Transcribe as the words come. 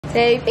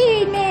Say,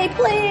 feed me,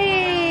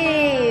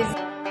 please.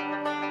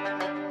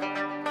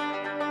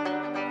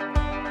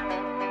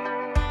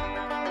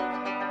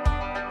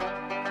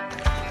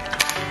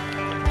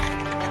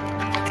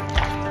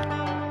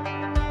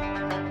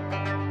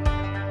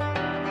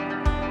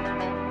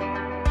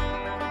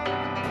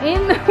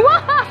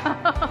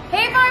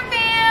 Hey farm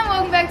fam,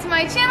 welcome back to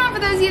my channel.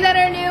 For those of you that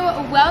are new,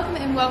 welcome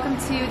and welcome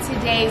to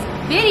today's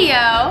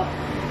video.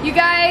 You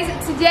guys,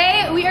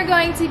 today we are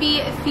going to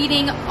be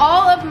feeding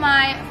all of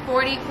my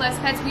 40 plus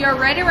pets. We are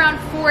right around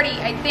 40,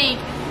 I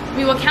think.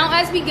 We will count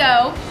as we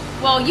go.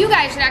 Well, you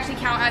guys should actually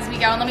count as we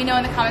go and let me know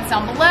in the comments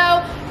down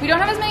below. We don't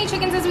have as many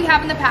chickens as we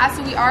have in the past,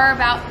 so we are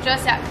about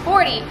just at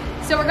 40.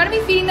 So we're gonna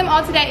be feeding them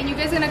all today and you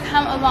guys are gonna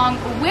come along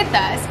with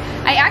us.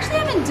 I actually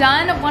haven't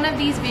done one of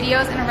these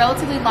videos in a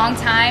relatively long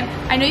time.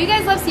 I know you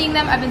guys love seeing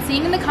them. I've been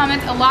seeing in the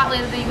comments a lot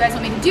lately that you guys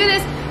want me to do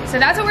this. So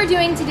that's what we're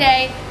doing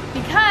today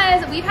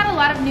because we've had a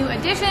lot of new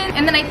additions.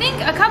 And then I think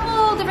a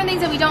couple different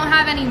things that we don't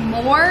have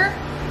anymore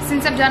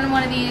since I've done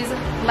one of these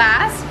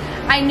last.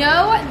 I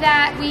know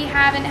that we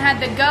haven't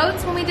had the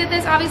goats when we did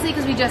this, obviously,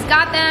 because we just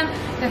got them.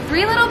 The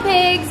 3 little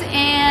pigs,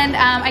 and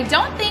I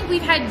don't think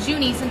we've had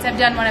Junie since I've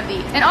done one of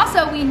these. And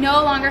also, we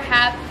no longer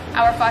have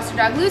our foster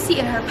dog Lucy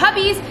and her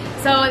puppies,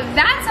 so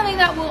that's something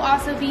that will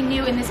also be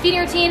new in this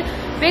feeding routine.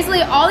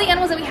 Basically, all the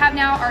animals that we have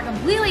now are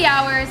completely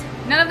ours.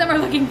 None of them are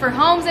looking for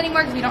homes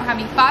anymore because we don't have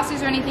any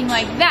fosters or anything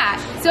like that.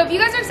 So if you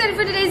guys are excited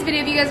for today's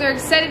video, if you guys are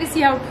excited to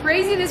see how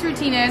crazy this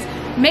routine is,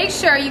 make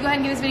sure you go ahead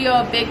and give this video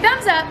a big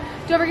thumbs up.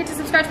 Don't forget to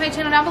subscribe to my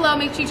channel down below.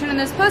 Make sure you turn on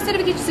those post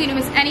notifications so you don't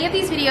miss any of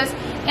these videos.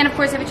 And of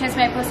course, have a chance to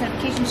my post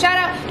notification shout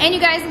out. And you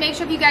guys, make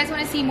sure if you guys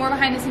want to see more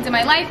behind the scenes of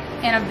my life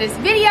and of this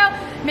video,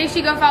 make sure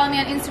you go follow me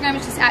on Instagram.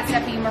 It's just at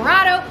Stephanie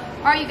Morato.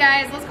 All right, you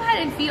guys, let's go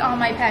ahead and feed all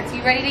my pets.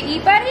 You ready to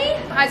eat, buddy?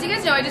 As you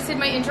guys know, I just did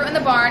my intro in the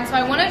barn, so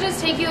I want to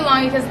just take you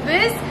along because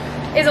this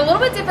is a little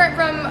bit different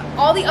from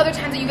all the other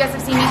times that you guys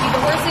have seen me feed the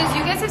horses.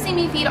 You guys have seen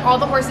me feed all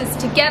the horses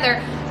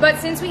together, but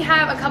since we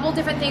have a couple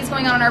different things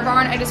going on in our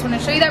barn, I just want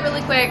to show you that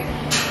really quick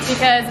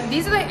because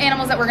these are the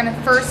animals that we're going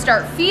to first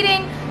start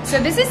feeding. So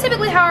this is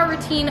typically how our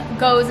routine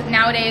goes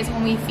nowadays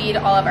when we feed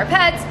all of our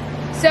pets.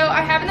 So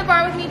I have in the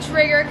barn with me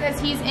Trigger because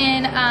he's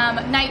in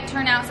night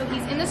turnout, so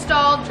he's in the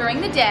stall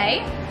during the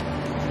day,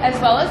 as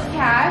well as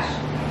Cash.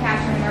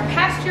 Cash are our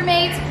pasture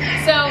mates.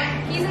 So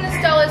he's in the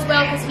stall as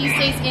well because he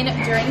stays in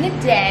during the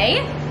day.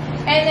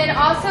 And then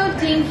also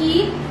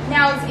Dinky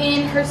now is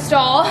in her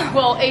stall,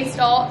 well, a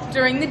stall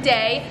during the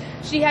day.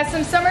 She has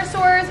some summer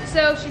sores,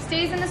 so she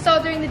stays in the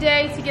stall during the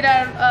day to get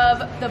out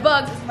of the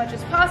bugs as much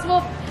as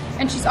possible.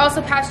 And she's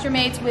also pasture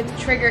mates with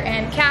Trigger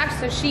and Cash,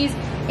 so she's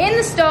in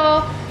the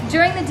stall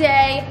during the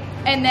day,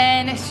 and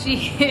then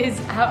she is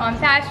out on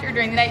pasture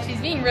during the night. She's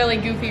being really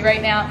goofy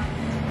right now.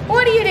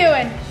 What are you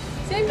doing?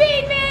 Say,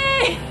 feed me!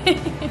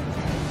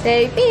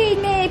 Say,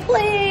 feed me,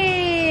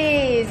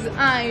 please!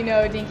 I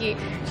know, Dinky.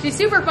 She's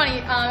super funny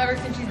ever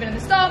since she's been in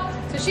the stall.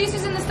 So she's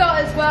just in the stall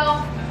as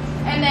well.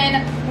 And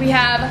then we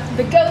have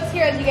the goats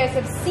here, as you guys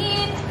have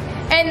seen.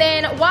 And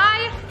then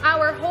why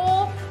our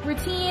whole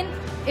routine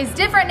is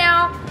different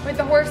now with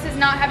the horses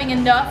not having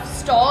enough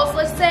stalls,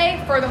 let's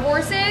say, for the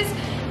horses,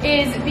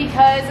 is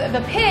because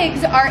the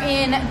pigs are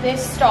in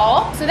this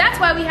stall. So that's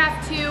why we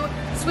have to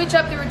switch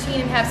up the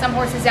routine and have some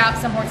horses out,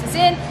 some horses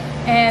in.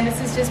 And this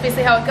is just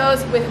basically how it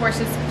goes with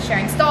horses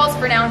sharing stalls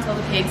for now until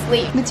the pigs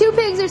leave. The 2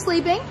 pigs are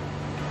sleeping.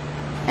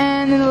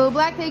 And then the little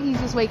black pig, he's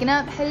just waking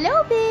up.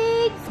 Hello,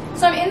 pigs.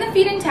 So I'm in the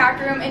feed and tack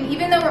room, and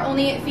even though we're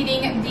only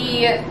feeding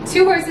the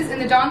 2 horses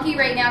and the donkey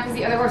right now because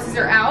the other horses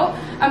are out,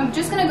 I'm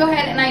just gonna go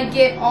ahead and I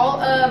get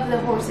all of the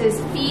horses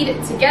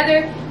feed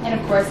together, and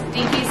of course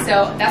Dinky,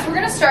 so that's what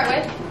we're gonna start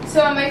with.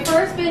 So on my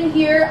first bin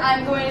here,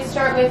 I'm going to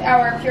start with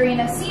our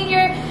Purina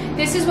Senior.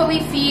 This is what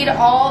we feed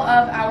all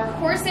of our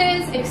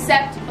horses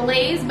except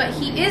Blaze, but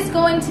he is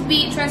going to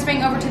be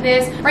transferring over to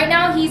this. Right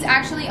now he's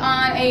actually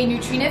on a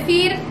Nutrina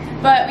feed,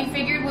 but we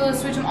figured we'll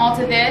switch him all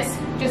to this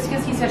just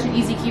because he's such an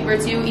easy keeper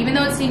too. Even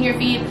though it's senior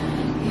feed,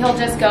 he'll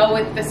just go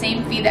with the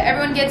same feed that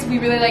everyone gets. We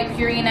really like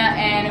Purina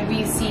and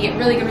we see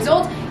really good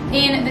results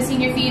in the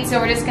senior feed, so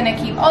we're just gonna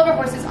keep all of our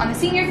horses on the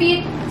senior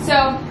feed.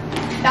 So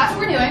that's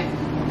what we're doing.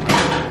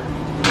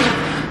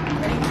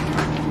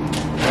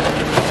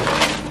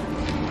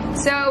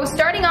 So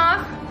starting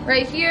off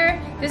right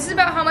here, this is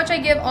about how much I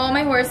give all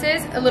my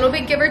horses, a little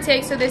bit give or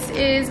take. So this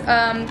is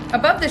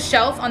above the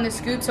shelf on the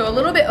scoop, so a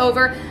little bit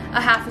over a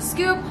half a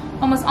scoop.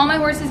 Almost all my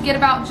horses get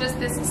about just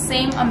this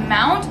same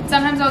amount.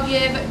 Sometimes I'll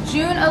give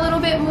June a little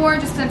bit more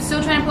just because I'm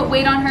still trying to put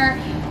weight on her.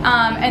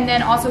 And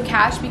then also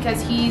Cash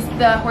because he's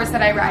the horse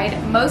that I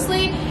ride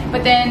mostly.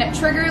 But then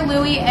Trigger,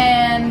 Louie,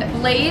 and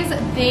Blaze,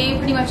 they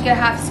pretty much get a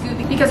half scoop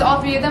because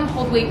all 3 of them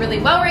hold weight really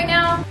well right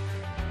now.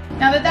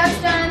 Now that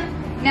that's done,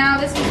 now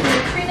this is the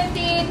Nutrina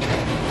feed.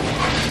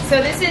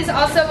 So this is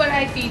also what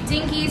I feed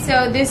Dinky.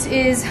 So this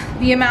is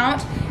the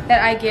amount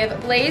that I give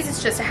Blaze.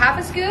 It's just a half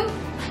a scoop.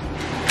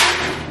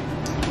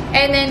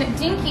 And then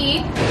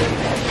Dinky,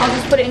 I'll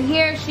just put it in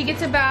here. She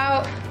gets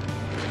about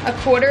a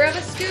quarter of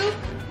a scoop.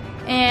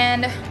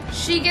 And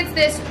she gets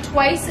this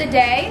twice a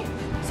day.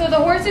 So the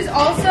horses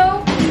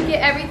also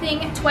get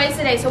everything twice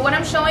a day. So what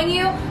I'm showing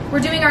you, we're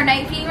doing our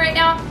night feeding right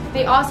now.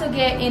 They also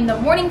get in the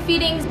morning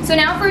feedings. So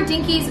now for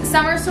Dinky's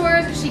summer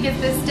sores, she gets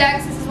this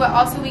Dex. This is what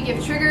also we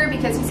give Trigger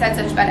because he's had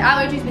such bad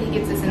allergies, but he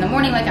gets this in the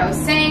morning like I was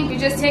saying. We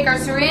just take our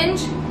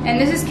syringe, and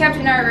this is kept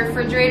in our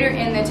refrigerator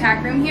in the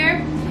tack room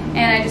here.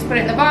 And I just put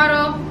it in the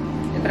bottle,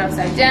 flip it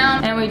upside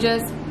down, and we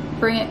just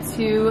bring it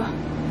to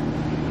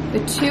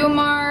the 2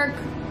 mark.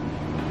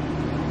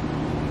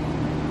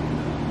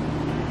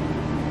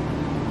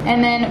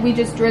 And then we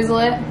just drizzle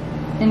it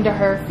into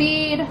her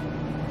feed.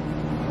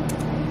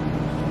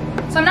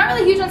 So I'm not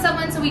really huge on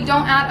supplements, so we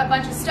don't add a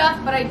bunch of stuff,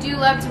 but I do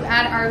love to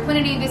add our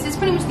Equinity. This is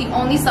pretty much the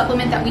only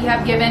supplement that we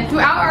have given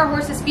throughout our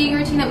horse's feeding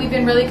routine that we've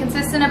been really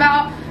consistent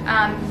about.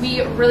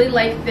 We really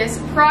like this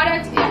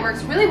product. It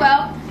works really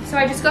well. So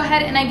I just go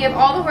ahead and I give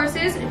all the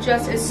horses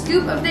just a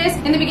scoop of this.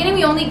 In the beginning,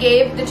 we only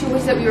gave the 2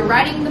 horses that we were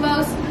riding the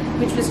most,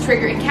 which was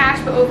Trigger and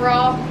Cash, but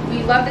overall,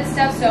 we love this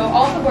stuff, so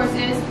all of the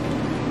horses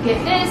get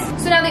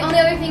this. So now the only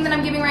other thing that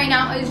I'm giving right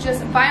now is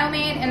just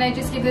Biomade, and I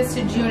just give this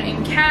to June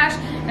and Cash,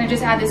 and I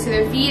just add this to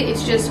their feed.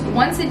 It's just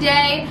once a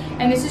day,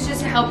 and this is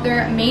just to help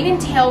their mane and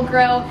tail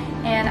grow,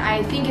 and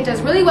I think it does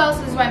really well,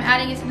 so this is why I'm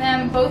adding it to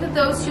them. Both of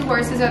those 2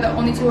 horses are the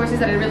only 2 horses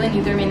that I really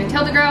need their mane and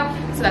tail to grow,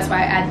 so that's why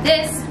I add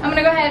this. I'm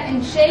gonna go ahead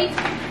and shake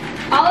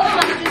all of them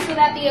up just so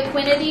that the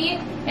Equinity,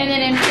 and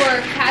then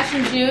for Cash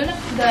and June,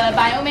 the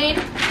Biomade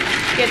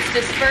gets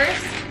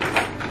dispersed.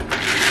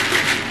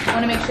 I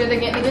wanna make sure they're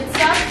getting the good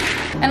stuff.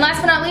 And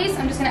last but not least,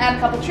 I'm just gonna add a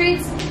couple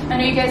treats. I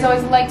know you guys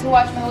always like to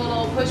watch my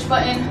little push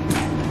button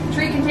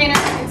treat container.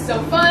 It's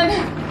so fun.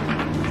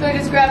 So I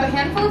just grab a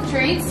handful of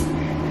treats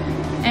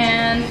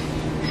and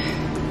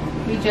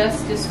we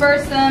just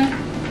disperse them.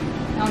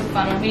 That was a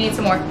fun one. We need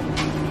some more.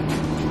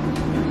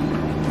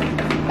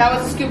 That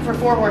was a scoop for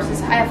 4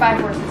 horses. I have 5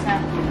 horses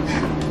now.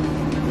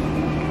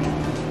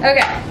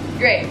 Okay,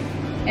 great.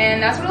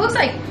 And that's what it looks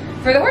like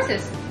for the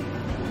horses.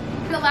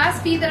 The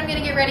last feed that I'm gonna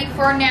get ready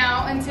for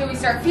now until we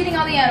start feeding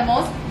all the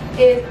animals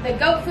is the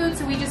goat food.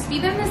 So we just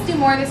feed them this Do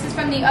More. This is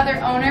from the other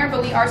owner,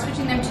 but we are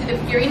switching them to the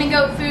Purina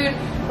goat food.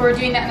 We're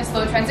doing that in a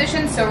slow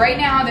transition. So right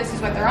now, this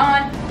is what they're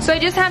on. So I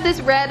just have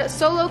this red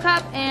solo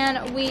cup, and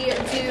we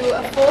do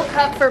a full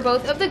cup for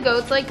both of the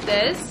goats like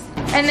this.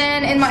 And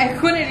then in my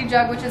Equinity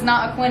jug, which is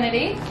not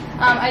Equinity,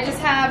 I just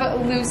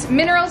have loose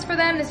minerals for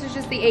them. This is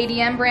just the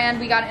ADM brand.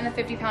 We got it in a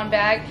 50-pound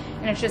bag,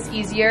 and it's just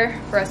easier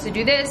for us to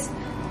do this.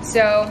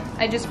 So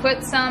I just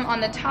put some on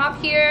the top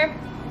here,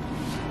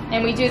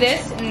 and we do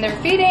this in their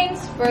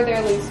feedings for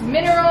their loose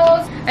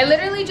minerals. I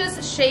literally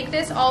just shake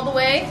this all the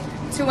way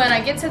to when I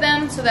get to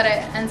them so that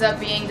it ends up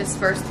being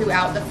dispersed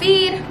throughout the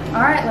feed.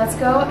 All right, let's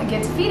go and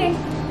get to feeding.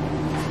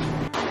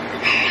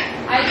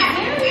 I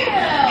hear you.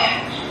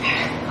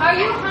 Are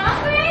you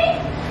hungry?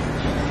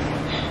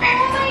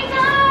 Oh my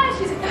gosh,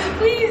 she's like,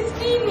 please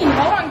feed me.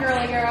 Hold on,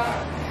 girly girl.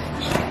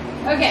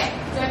 Okay,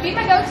 so I feed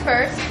my goats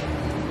first,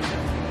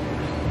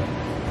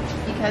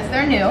 because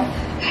they're new.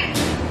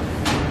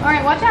 All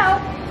right, watch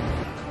out.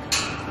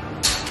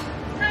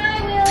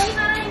 Hi, Willie.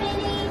 Hi,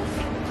 Minnie.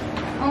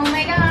 Oh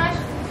my gosh.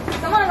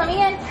 Come on, let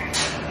me in.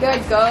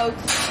 Good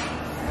goats.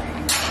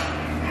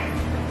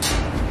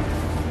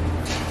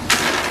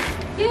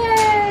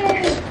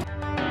 Yay!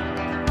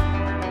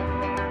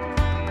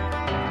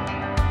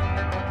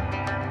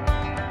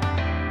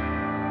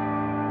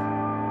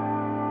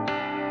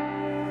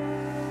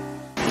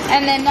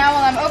 And then now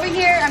while I'm over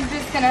here, I'm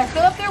just gonna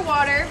fill up their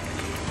water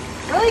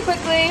really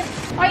quickly.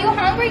 Are you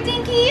hungry,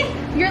 Dinky?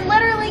 You're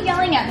literally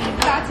yelling at me.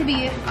 You've got to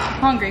be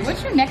hungry.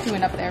 What's your neck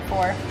doing up there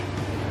for?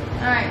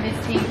 All right,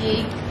 Miss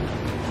Dinky.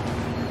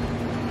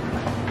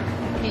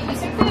 Get you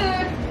some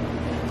food.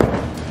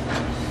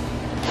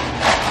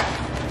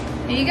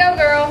 Here you go,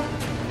 girl.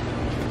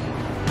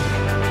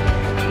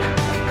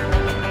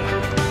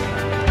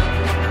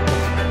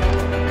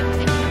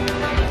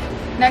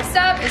 Next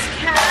up is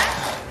Cash.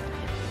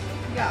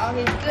 We got all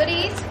his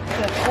goodies.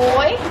 Good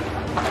boy.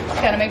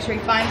 Just gotta make sure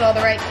he finds all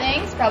the right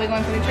things. Probably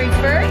going for the treats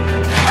first.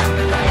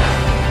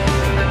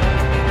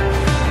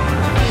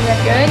 Is that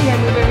good? You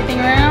gotta move everything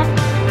around.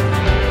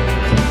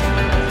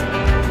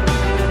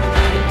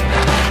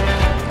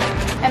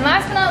 And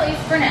last but not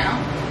least for now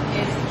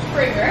is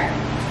Trigger.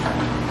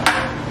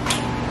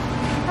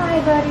 Hi,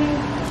 buddy.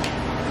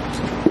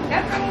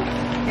 Got me?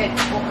 Good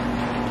boy.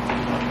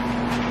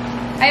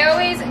 I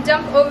always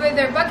dump over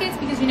their buckets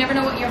because you never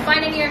know what you're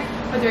finding here,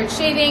 whether it's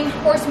shaving,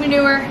 horse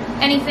manure,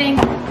 anything.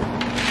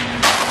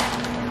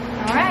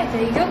 All right,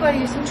 there you go, buddy.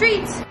 Here's some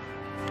treats.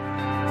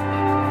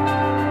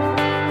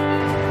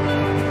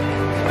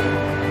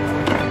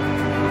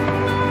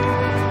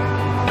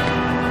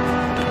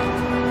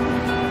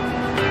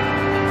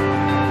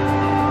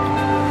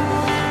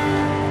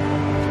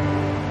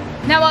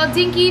 Now while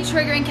Dinky,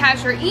 Trigger, and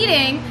Cash are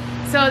eating,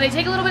 so they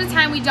take a little bit of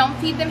time. We don't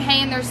feed them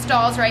hay in their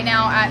stalls right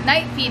now at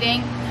night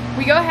feeding.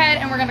 We go ahead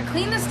and we're gonna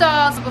clean the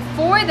stalls.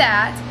 Before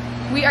that,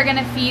 we are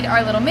gonna feed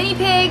our little mini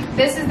pig.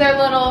 This is their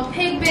little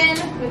pig bin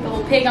with a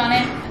little pig on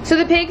it. So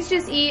the pigs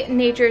just eat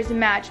Nature's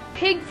Match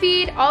pig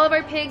feed. All of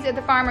our pigs at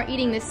the farm are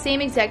eating the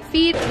same exact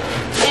feed.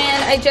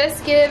 And I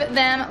just give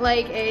them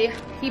like a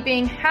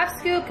heaping half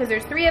scoop because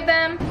there's 3 of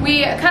them.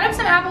 We cut up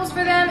some apples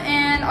for them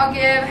and I'll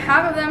give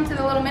half of them to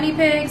the little mini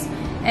pigs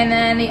and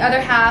then the other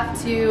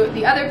half to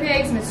the other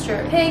pigs,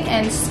 Mr. Pig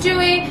and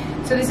Stewie.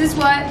 So this is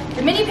what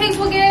the mini pigs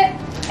will get.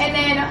 And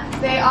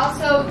then they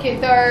also get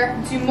their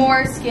Do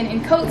More Skin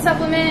and Coat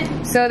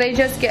supplement. So they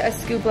just get a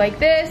scoop like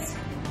this.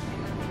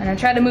 And I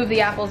try to move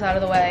the apples out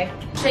of the way.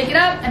 Shake it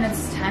up, and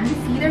it's time to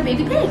feed our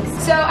baby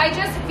pigs. So I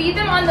just feed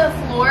them on the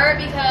floor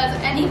because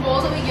any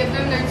bowls that we give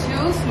them, they're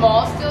too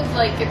small still to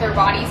like get their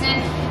bodies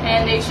in.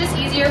 And it's just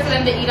easier for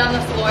them to eat on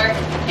the floor.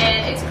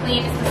 And it's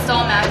clean, it's the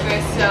stall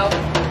mattress. So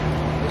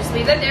we just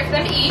leave that there for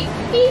them to eat.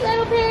 Eat,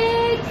 little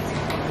pigs.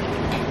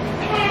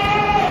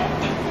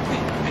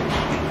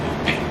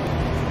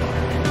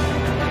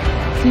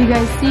 So you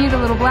guys see the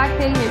little black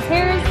pig, his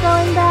hair is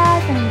going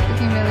back and he's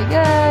looking really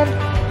good.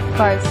 As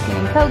far as skin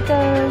and coat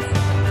goes.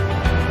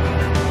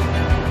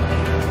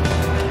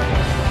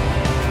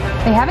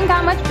 They haven't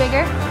got much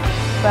bigger,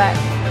 but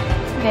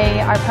they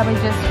are probably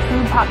just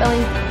food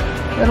pot-belly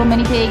little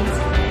mini pigs.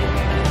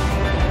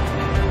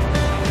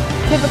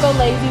 Typical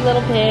lazy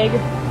little pig,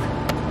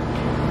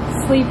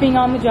 sleeping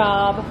on the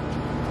job.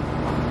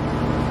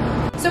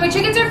 So my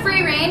chickens are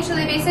free range, so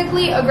they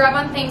basically grub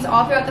on things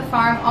all throughout the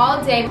farm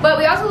all day. But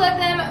we also let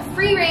them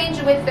free range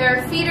with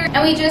their feeder,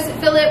 and we just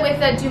fill it with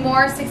the Do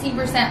More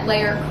 60%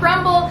 layer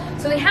crumble.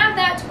 So they have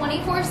that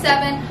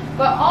 24/7,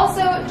 but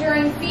also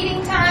during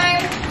feeding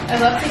time, I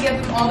love to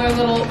give them all their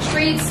little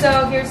treats.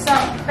 So here's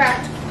some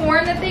cracked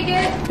corn that they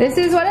get. This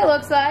is what it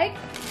looks like.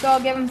 So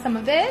I'll give them some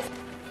of this.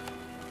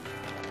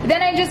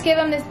 Then I just give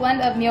them this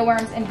blend of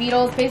mealworms and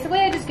beetles. Basically,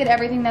 I just get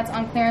everything that's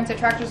on clearance at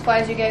Tractor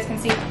Supply, as you guys can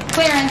see.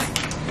 Clearance.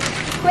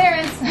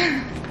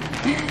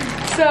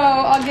 So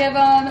I'll give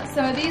them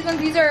some of these ones.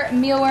 These are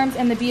mealworms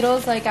and the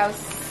beetles, like I was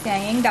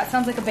saying. That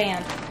sounds like a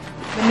band.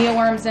 The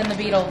mealworms and the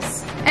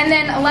beetles. And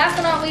then last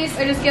but not least,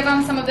 I just give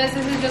them some of this.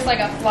 This is just like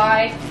a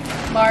fly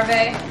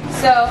larvae.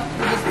 So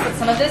we just put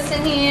some of this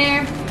in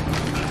here.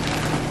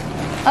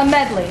 A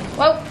medley.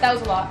 Whoa, that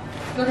was a lot.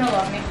 They're gonna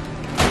love me.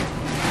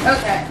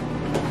 Okay.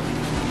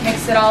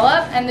 Mix it all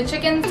up, and the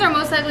chickens are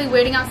most likely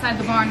waiting outside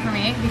the barn for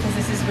me because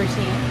this is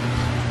routine.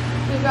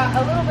 We've got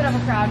a little bit of a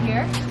crowd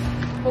here,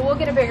 but we'll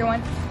get a bigger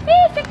one.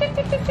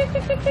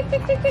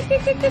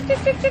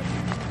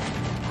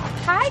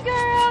 Hi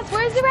girls,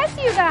 where's the rest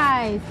of you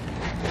guys?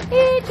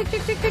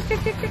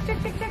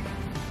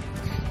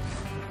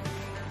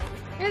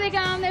 Here they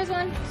come, there's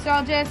one. So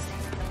I'll just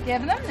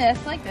give them this,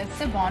 like this,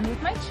 to bond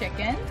with my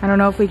chicken. I don't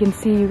know if we can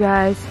see you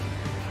guys,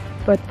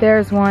 but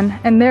there's one,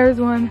 and there's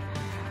one.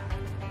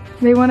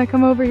 They want to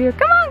come over here.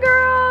 Come on,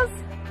 girls!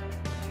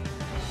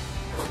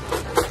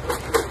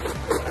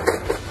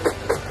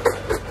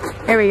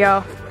 There we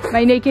go.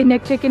 My naked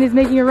neck chicken is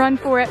making a run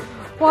for it.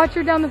 Watch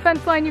her down the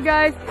fence line, you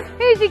guys.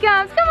 Here she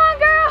comes. Come on,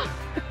 girl!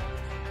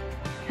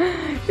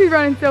 She's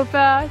running so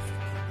fast.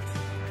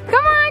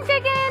 Come on,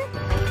 chicken!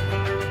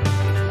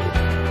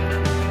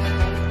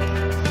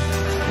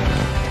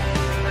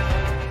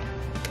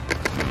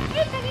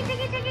 Hey, chicky,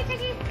 chicky, chicky,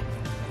 chicky.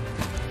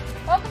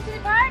 Welcome to the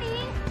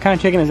party. What kind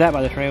of chicken is that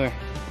by the trailer?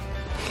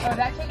 Oh,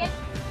 that chicken?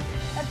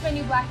 That's my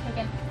new black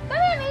chicken.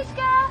 Come here,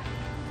 Mishka.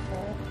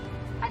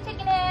 Hi,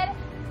 chicken head.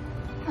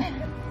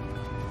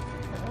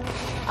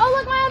 Oh,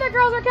 look, my other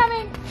girls are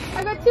coming.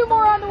 I've got 2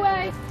 more on the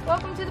way.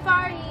 Welcome to the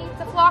party.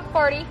 It's a flock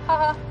party.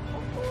 Haha.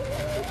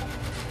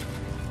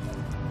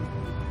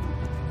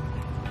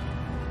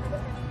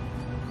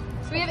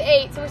 So we have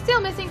 8. So we're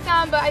still missing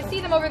some, but I see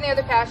them over in the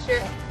other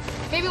pasture.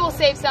 Maybe we'll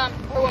save some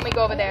for when we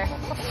go over there.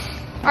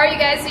 Alright, you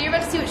guys, so you're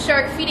about to see what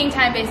shark feeding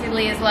time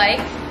basically is like,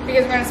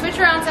 because we're going to switch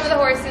around some of the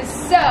horses.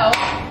 So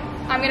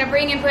I'm going to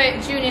bring and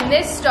put June in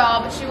this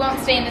stall, but she won't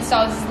stay in this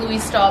stall. This is Louis'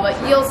 stall, but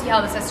you'll see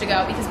how this has to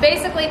go, because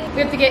basically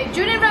we have to get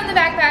June in from the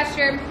back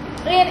pasture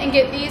in and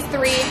get these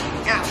 3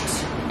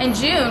 out. And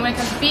June, when it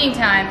comes to feeding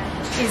time,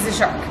 is the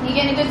shark. You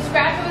getting a good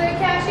scratch over there,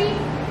 Cassie?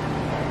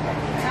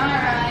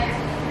 Alright.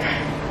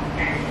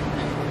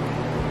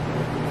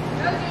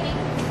 Go, Junie.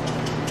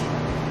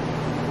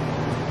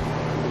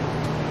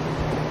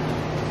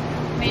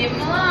 Leave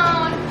him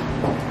alone.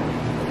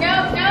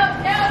 Nope, nope,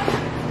 nope.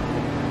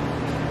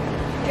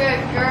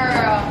 Good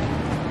girl.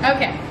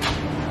 Okay.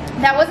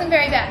 That wasn't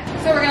very bad.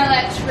 So we're going to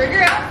let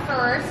Trigger out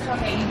first.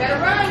 Okay, you better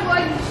run,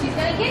 boy. She's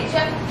going to get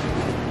you.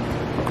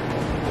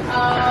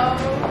 Oh,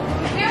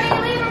 you need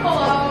to leave her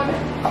alone.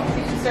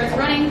 See, she starts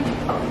running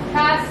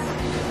past,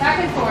 back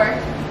and forth.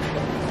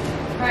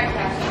 All right,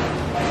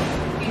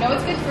 Cassie. You know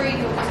it's good for you.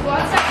 You'll just go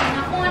outside and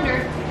not wander.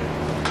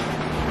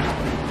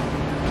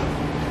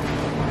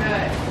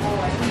 Good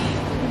boy.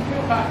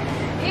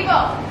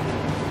 Evil.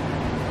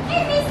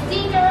 Hey, Miss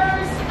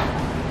Stingers.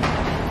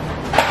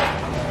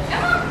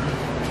 Come on.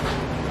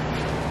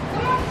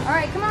 Come on. All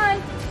right, come on.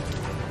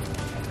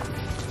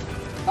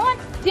 Come on.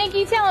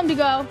 Dinky, tell him to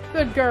go.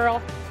 Good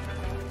girl.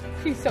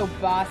 She's so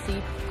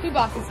bossy. He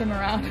bosses him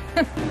around.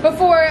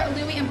 Before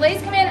Louie and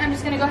Blaze come in, I'm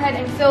just gonna go ahead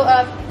and fill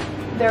up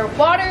their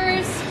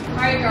waters. All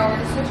right, girl, we're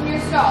just switching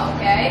your stall,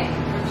 okay?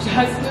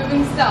 We're just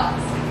moving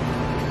stalls.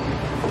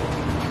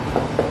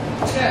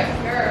 Good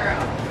girl.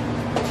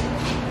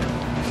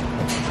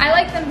 I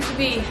like them to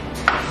be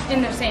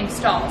in their same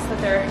stalls that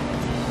they're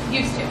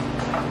used to.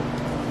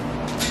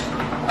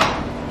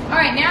 All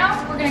right,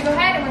 now we're gonna go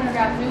ahead and we're gonna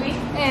grab Louie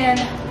and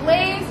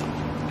Blaze.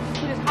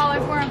 You just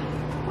holler for him.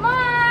 Come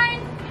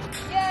on!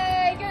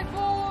 Yay, good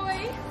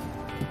boy.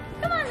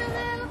 Come on,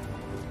 Lulu.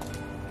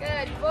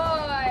 Good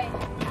boy.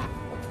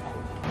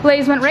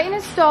 Blaze went right in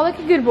his stall like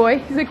a good boy.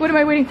 He's like, what am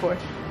I waiting for?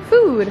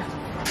 Food.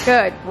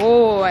 Good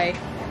boy.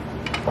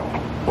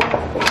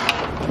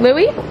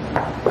 Louie,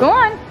 go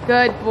on.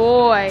 Good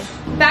boy.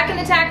 Back in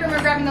the tack room, we're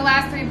grabbing the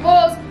last 3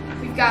 bowls.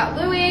 We've got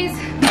Louie's,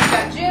 we've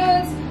got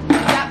June's,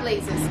 we've got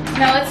Blaze's.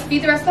 Now let's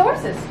feed the rest of the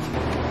horses.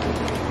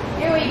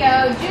 Here we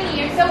go. Junie,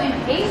 you're so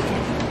impatient.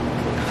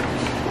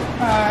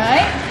 All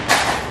right.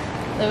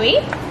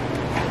 Louie.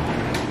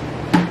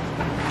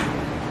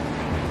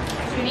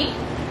 Junie,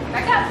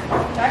 back up.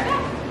 Back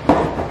up.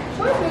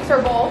 She always makes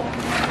her bowl.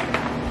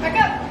 Back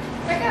up.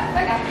 Back up.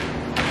 Back up.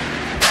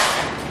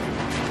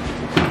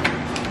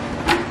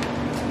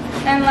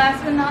 And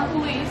last but not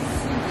least,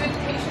 you good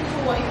patient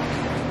boy.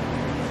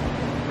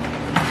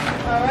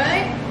 All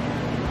right.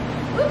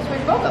 Oops,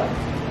 where'd Bo go?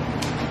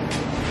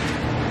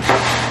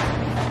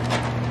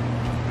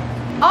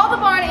 All the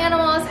barn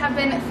animals have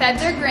been fed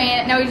their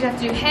grain. Now we just have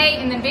to do hay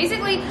and then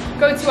basically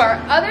go to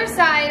our other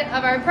side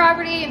of our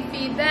property and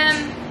feed them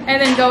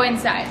and then go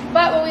inside.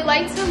 But what we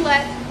like to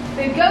let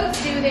the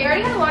goats do, they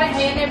already have a lot of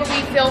hay in there, but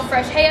we fill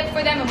fresh hay up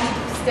for them and we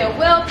still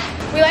will.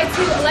 We like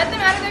to let them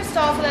out of their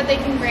stall so that they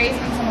can graze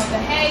on some of the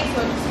hay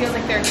so it just feels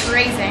like they're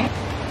grazing.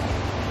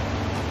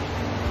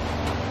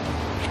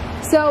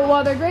 So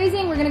while they're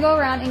grazing, we're gonna go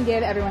around and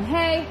give everyone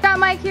hay. Got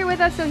Mike here with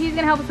us, so he's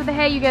gonna help us with the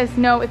hay. You guys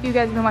know, if you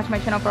guys have been watching my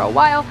channel for a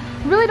while,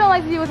 really don't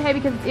like to deal with hay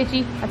because it's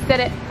itchy. I've said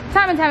it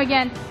time and time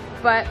again,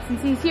 but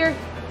since he's here,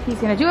 he's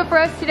gonna do it for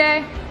us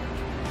today.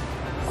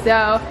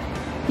 So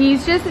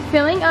he's just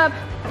filling up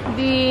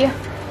the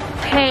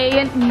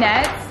hay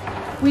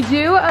nets. We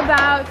do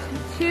about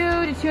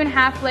 2 to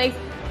 2.5 legs.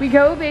 We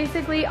go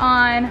basically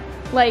on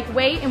like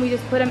weight and we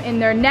just put them in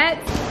their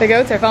nets. The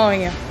goats are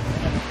following you.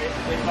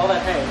 All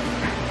that hay.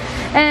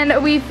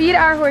 And we feed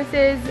our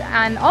horses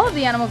and all of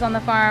the animals on the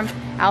farm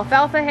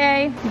alfalfa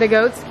hay. The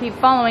goats keep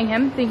following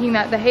him, thinking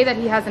that the hay that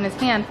he has in his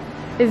hand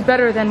is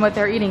better than what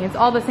they're eating. It's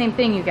all the same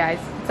thing, you guys.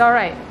 It's all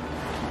right.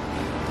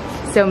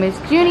 So Miss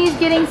Junie's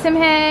getting some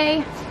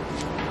hay.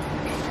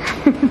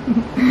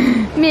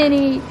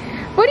 Minnie,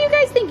 what do you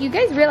guys think? You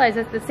guys realize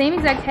that's the same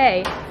exact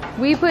hay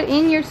we put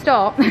in your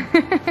stall.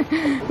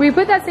 We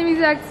put that same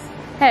exact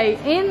hay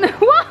in the,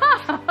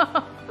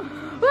 wow!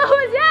 What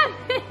was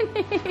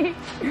happening?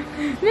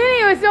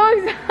 Minnie was so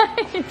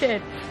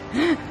excited.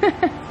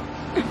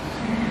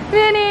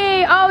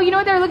 Minnie, oh, you know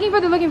what they're looking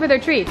for? They're looking for their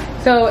treats.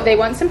 So they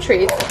want some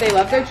treats. They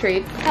love their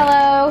treats.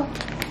 Hello.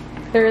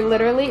 They're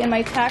literally in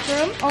my tack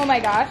room. Oh my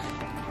gosh.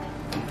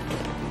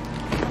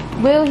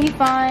 Will he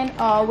find,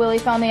 oh, Willie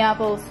found the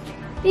apples.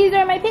 These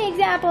are my pig's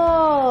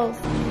apples.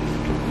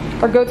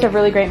 Our goats have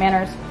really great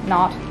manners.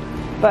 Not.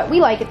 But we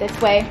like it this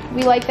way.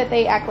 We like that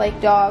they act like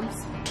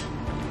dogs.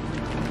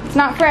 It's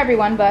not for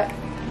everyone, but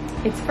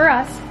it's for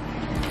us.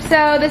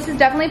 So this is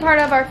definitely part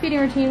of our feeding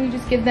routine. We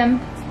just give them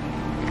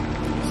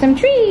some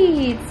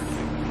treats.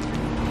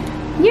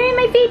 You're in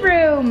my feed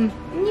room.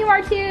 And you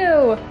are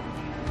too.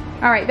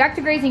 All right, back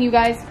to grazing, you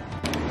guys.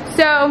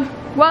 So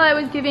while I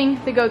was giving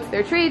the goats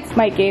their treats,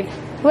 Mike gave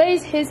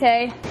Blaze his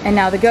hay, and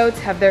now the goats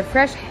have their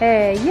fresh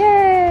hay.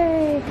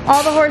 Yay!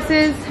 All the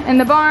horses in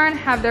the barn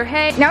have their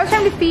hay. Now it's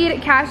time to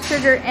feed Cash,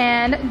 Sugar,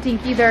 and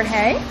Dinky their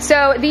hay.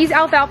 So these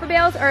alfalfa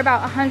bales are about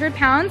 100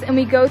 pounds, and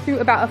we go through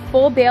about a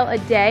full bale a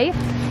day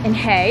in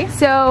hay.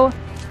 So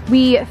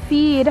we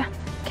feed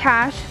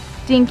Cash,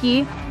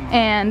 Dinky,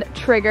 and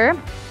Trigger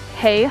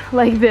hay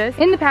like this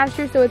in the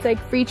pasture, so it's like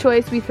free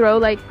choice. We throw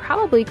like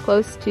probably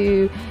close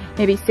to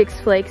maybe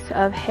 6 flakes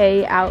of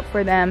hay out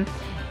for them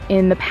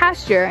in the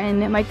pasture,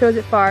 and Mike throws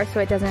it far so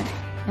it doesn't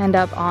end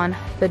up on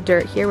the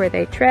dirt here where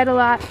they tread a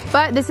lot.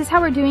 But this is how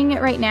we're doing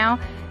it right now,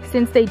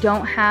 since they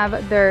don't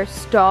have their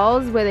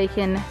stalls where they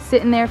can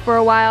sit in there for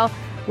a while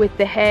with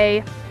the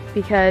hay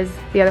because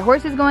the other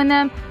horses go in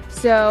them.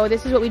 So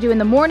this is what we do in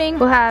the morning.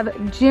 We'll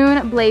have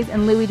June, Blaze,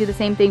 and Louie do the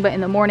same thing, but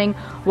in the morning,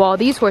 while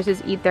these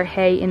horses eat their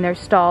hay in their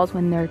stalls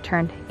when they're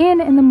turned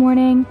in the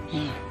morning.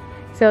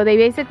 So they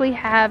basically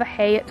have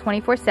hay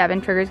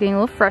 24/7. Trigger's getting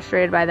a little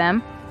frustrated by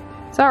them.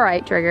 It's all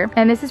right, Trigger.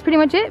 And this is pretty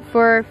much it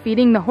for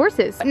feeding the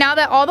horses. Now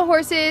that all the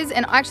horses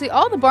and actually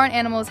all the barn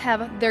animals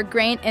have their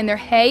grain and their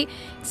hay,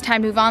 it's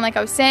time to move on like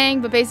I was saying.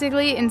 But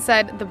basically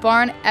inside the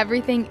barn,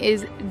 everything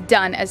is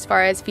done as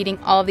far as feeding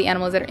all of the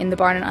animals that are in the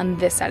barn and on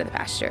this side of the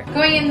pasture.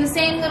 Going in the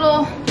same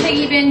little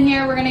piggy bin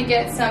here, we're gonna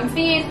get some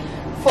feed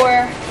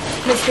for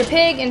Mr.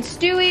 Pig and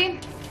Stewie.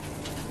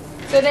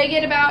 So they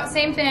get about,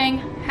 same thing,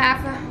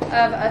 half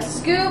of a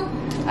scoop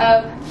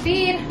of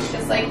feed,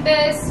 just like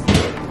this.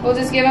 We'll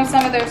just give them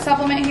some of their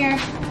supplement here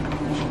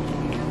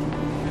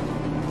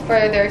for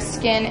their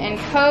skin and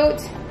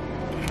coat.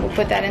 We'll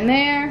put that in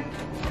there.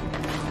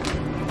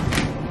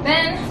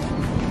 Then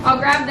I'll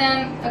grab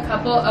them a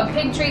couple of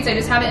pig treats. I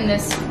just have it in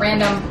this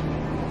random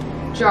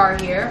jar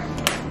here,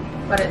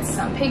 but it's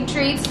some pig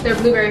treats. They're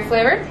blueberry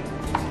flavored.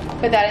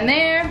 Put that in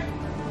there.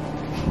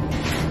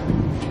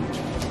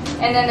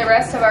 And then the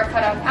rest of our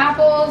cut up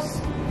apples.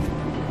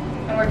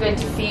 And we're good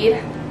to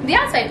feed the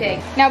outside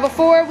pig. Now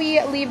before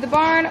we leave the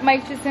barn,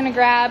 Mike's just gonna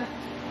grab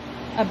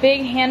a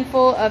big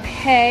handful of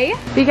hay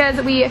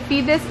because we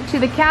feed this to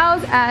the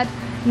cows at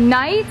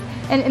night,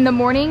 and in the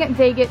morning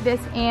they get this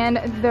and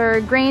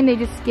their grain. They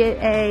just get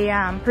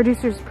a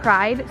Producer's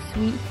Pride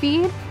sweet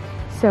feed.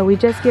 So we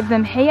just give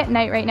them hay at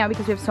night right now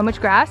because we have so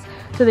much grass,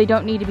 so they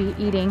don't need to be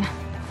eating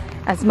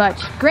as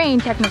much grain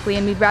technically,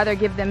 and we'd rather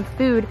give them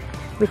food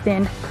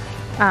within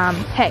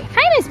hay.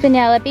 Hi, Miss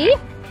Penelope.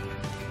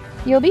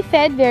 You'll be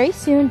fed very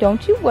soon,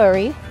 don't you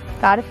worry.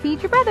 Gotta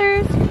feed your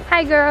brothers.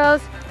 Hi,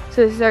 girls.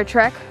 So this is our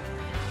trek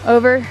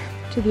over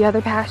to the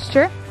other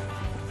pasture.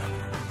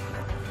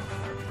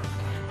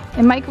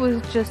 And Mike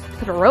was just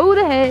throw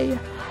the hay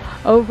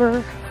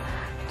over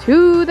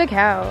to the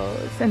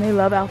cows, and they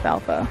love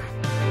alfalfa.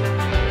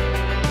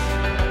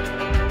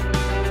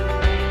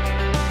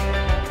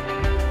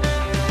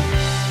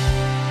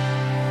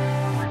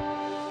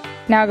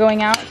 Now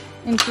going out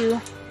into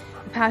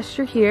the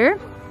pasture here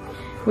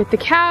with the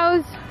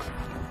cows,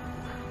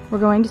 we're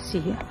going to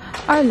see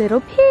our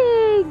little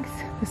pigs.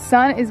 The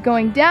sun is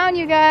going down,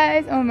 you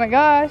guys. Oh my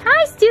gosh.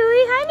 Hi, Stewie.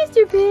 Hi,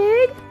 Mr.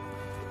 Pig.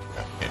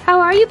 How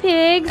are you,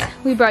 pigs?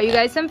 We brought you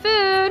guys some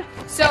food.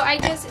 So I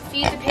just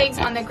feed the pigs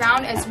on the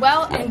ground as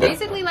well, and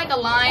basically like a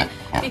line,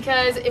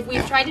 because if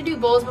we've tried to do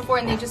bowls before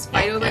and they just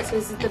fight over it, so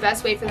this is the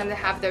best way for them to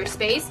have their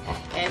space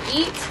and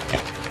eat.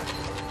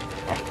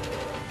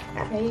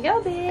 There you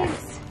go,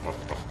 pigs.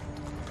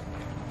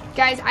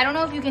 Guys, I don't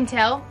know if you can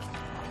tell,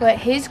 but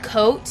his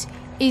coat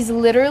is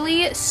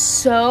literally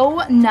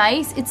so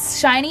nice. It's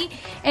shiny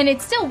and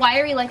it's still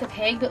wiry like a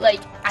pig, but like,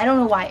 I don't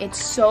know why.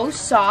 It's so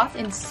soft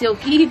and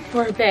silky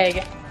for a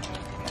pig.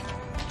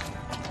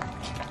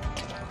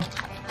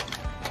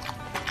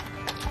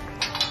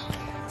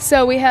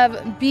 So we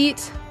have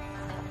beat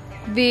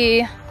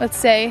the, let's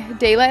say,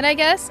 daylight, I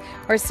guess.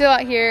 We're still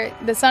out here.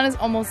 The sun is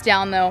almost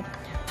down though,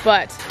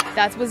 but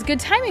that was good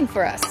timing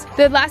for us.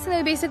 The last thing that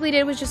we basically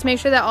did was just make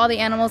sure that all the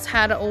animals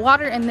had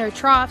water in their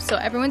troughs, so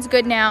everyone's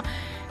good now.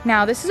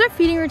 Now this is our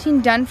feeding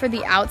routine done for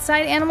the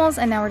outside animals,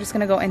 and now we're just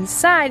gonna go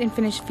inside and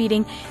finish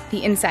feeding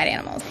the inside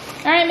animals.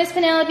 All right, Miss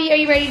Penelope, are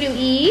you ready to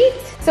eat?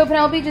 So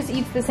Penelope just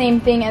eats the same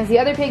thing as the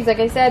other pigs, like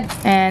I said,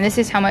 and this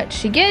is how much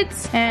she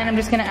gets, and I'm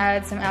just gonna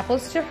add some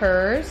apples to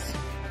hers.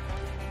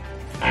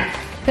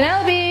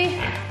 Penelope,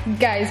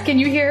 guys, can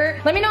you hear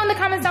her? Let me know in the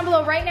comments down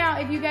below right now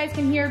if you guys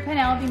can hear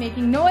Penelope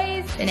making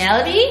noise.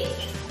 Penelope,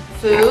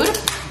 food.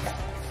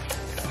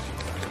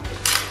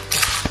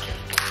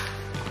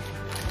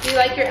 Do you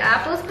like your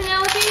apples,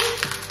 Penelope?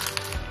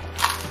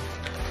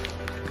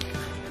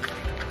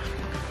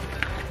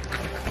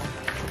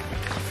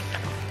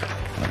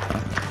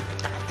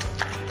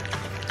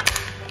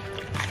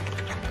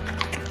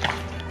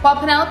 While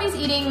Penelope's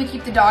eating, we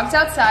keep the dogs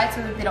outside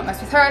so that they don't mess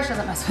with her, she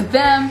doesn't mess with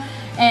them.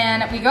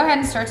 And we go ahead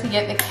and start to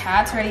get the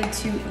cats ready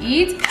to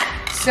eat.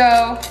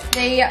 So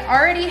they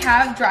already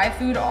have dry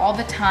food all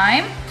the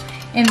time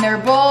in their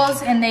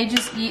bowls, and they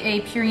just eat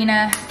a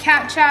Purina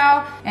cat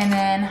chow, and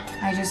then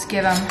I just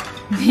give them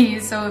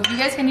these. So if you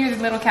guys can hear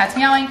the little cats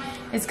meowing,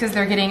 it's because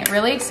they're getting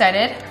really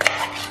excited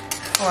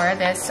for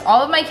this.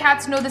 All of my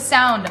cats know the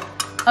sound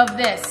of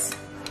this,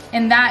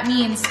 and that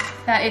means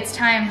that it's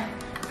time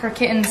for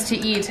kittens to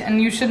eat,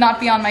 and you should not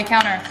be on my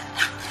counter.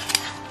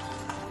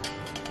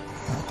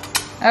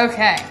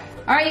 Okay,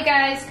 all right, you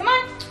guys, come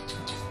on.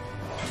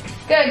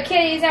 Good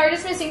kitties, now we're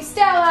just missing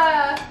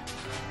Stella.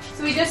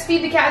 So we just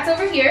feed the cats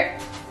over here.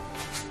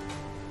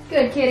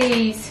 Good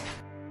kitties.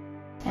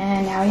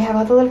 And now we have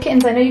all the little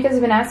kittens. I know you guys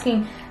have been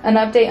asking an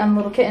update on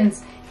little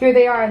kittens. Here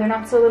they are, they're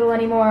not so little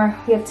anymore.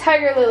 We have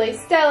Tiger Lily,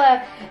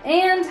 Stella,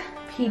 and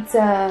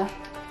Pizza.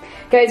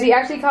 Guys, we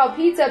actually call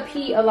Pizza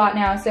Pete a lot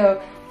now,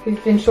 so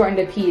we've been shortened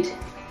to Pete.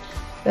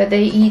 But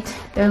they eat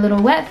their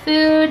little wet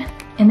food,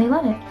 and they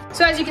love it.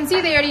 So as you can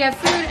see, they already have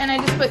food, and I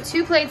just put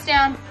 2 plates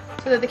down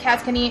so that the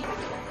cats can eat.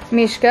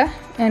 Mishka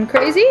and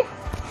Crazy.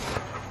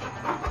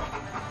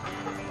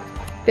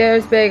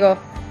 There's Bagel,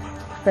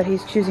 but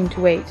he's choosing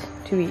to wait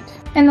to eat.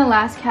 And the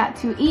last cat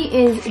to eat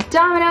is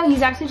Domino.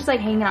 He's actually just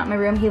like hanging out in my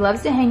room. He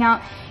loves to hang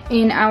out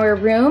in our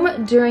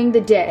room during the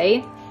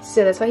day.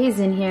 So that's why he's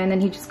in here, and then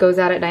he just goes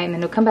out at night, and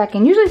then he'll come back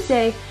and usually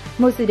stay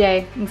most of the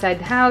day inside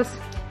the house.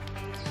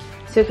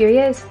 So here he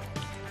is,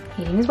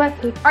 eating his wet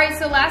food. All right,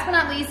 so last but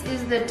not least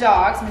is the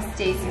dogs. Miss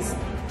Stacy's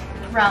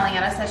growling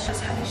at us. That's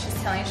just how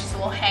she's telling us she's a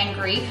little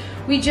hangry.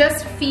 We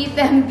just feed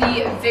them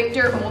the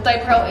Victor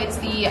Multi-Pro. It's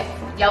the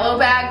yellow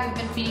bag. We've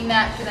been feeding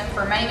that to them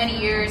for many,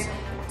 many years.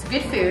 It's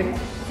good food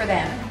for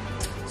them.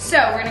 So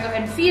we're gonna go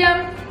ahead and feed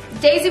them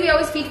Daisy we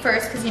always feed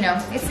first because, you know,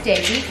 it's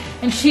Daisy.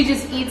 And she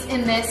just eats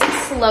in this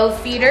slow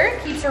feeder.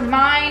 Keeps her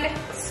mind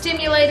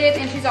stimulated,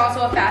 and she's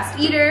also a fast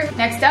eater.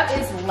 Next up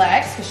is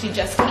Lex, because she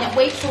just can't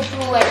wait to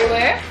drool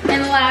everywhere.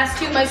 And the last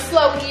two, my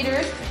slow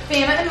eaters,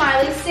 Fama and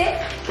Miley. Sit.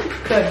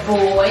 Good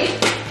boy.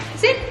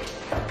 Sit.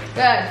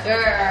 Good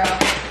girl.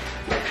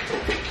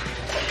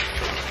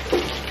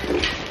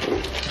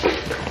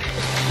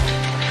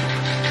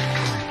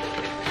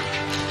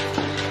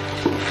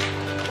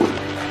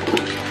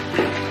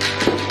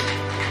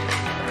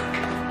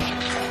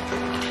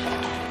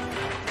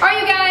 Alright,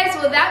 you guys,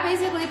 well that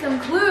basically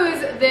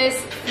concludes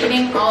this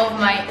feeding all of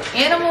my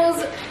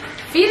animals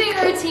feeding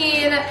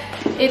routine.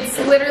 It's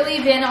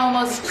literally been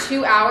almost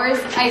 2 hours.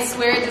 I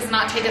swear it does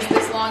not take us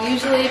this long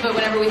usually, but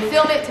whenever we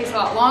film it takes a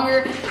lot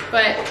longer.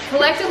 But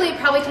collectively it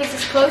probably takes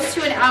us close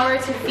to an hour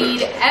to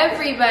feed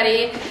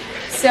everybody.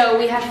 So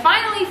we have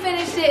finally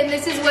finished it, and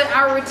this is what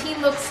our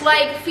routine looks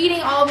like,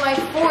 feeding all of my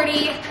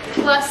 40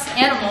 plus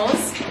animals.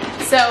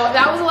 So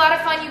that was a lot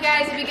of fun, you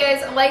guys. If you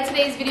guys liked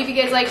today's video, if you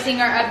guys like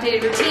seeing our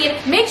updated routine,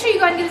 make sure you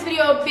go ahead and give this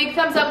video a big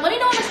thumbs up. Let me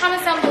know in the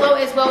comments down below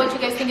as well what you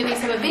guys think of these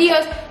type of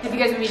videos, if you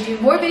guys want me to do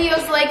more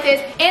videos like this.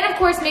 And of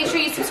course, make sure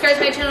you subscribe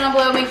to my channel down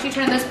below. Make sure you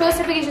turn on those post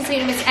notifications so you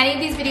don't miss any of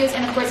these videos.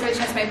 And of course, if I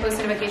chance my post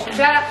notification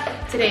shout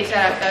out, today's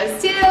shout out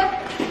goes to.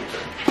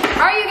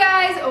 Alright, you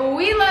guys,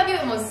 we love you,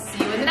 and we'll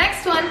see you in the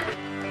next one.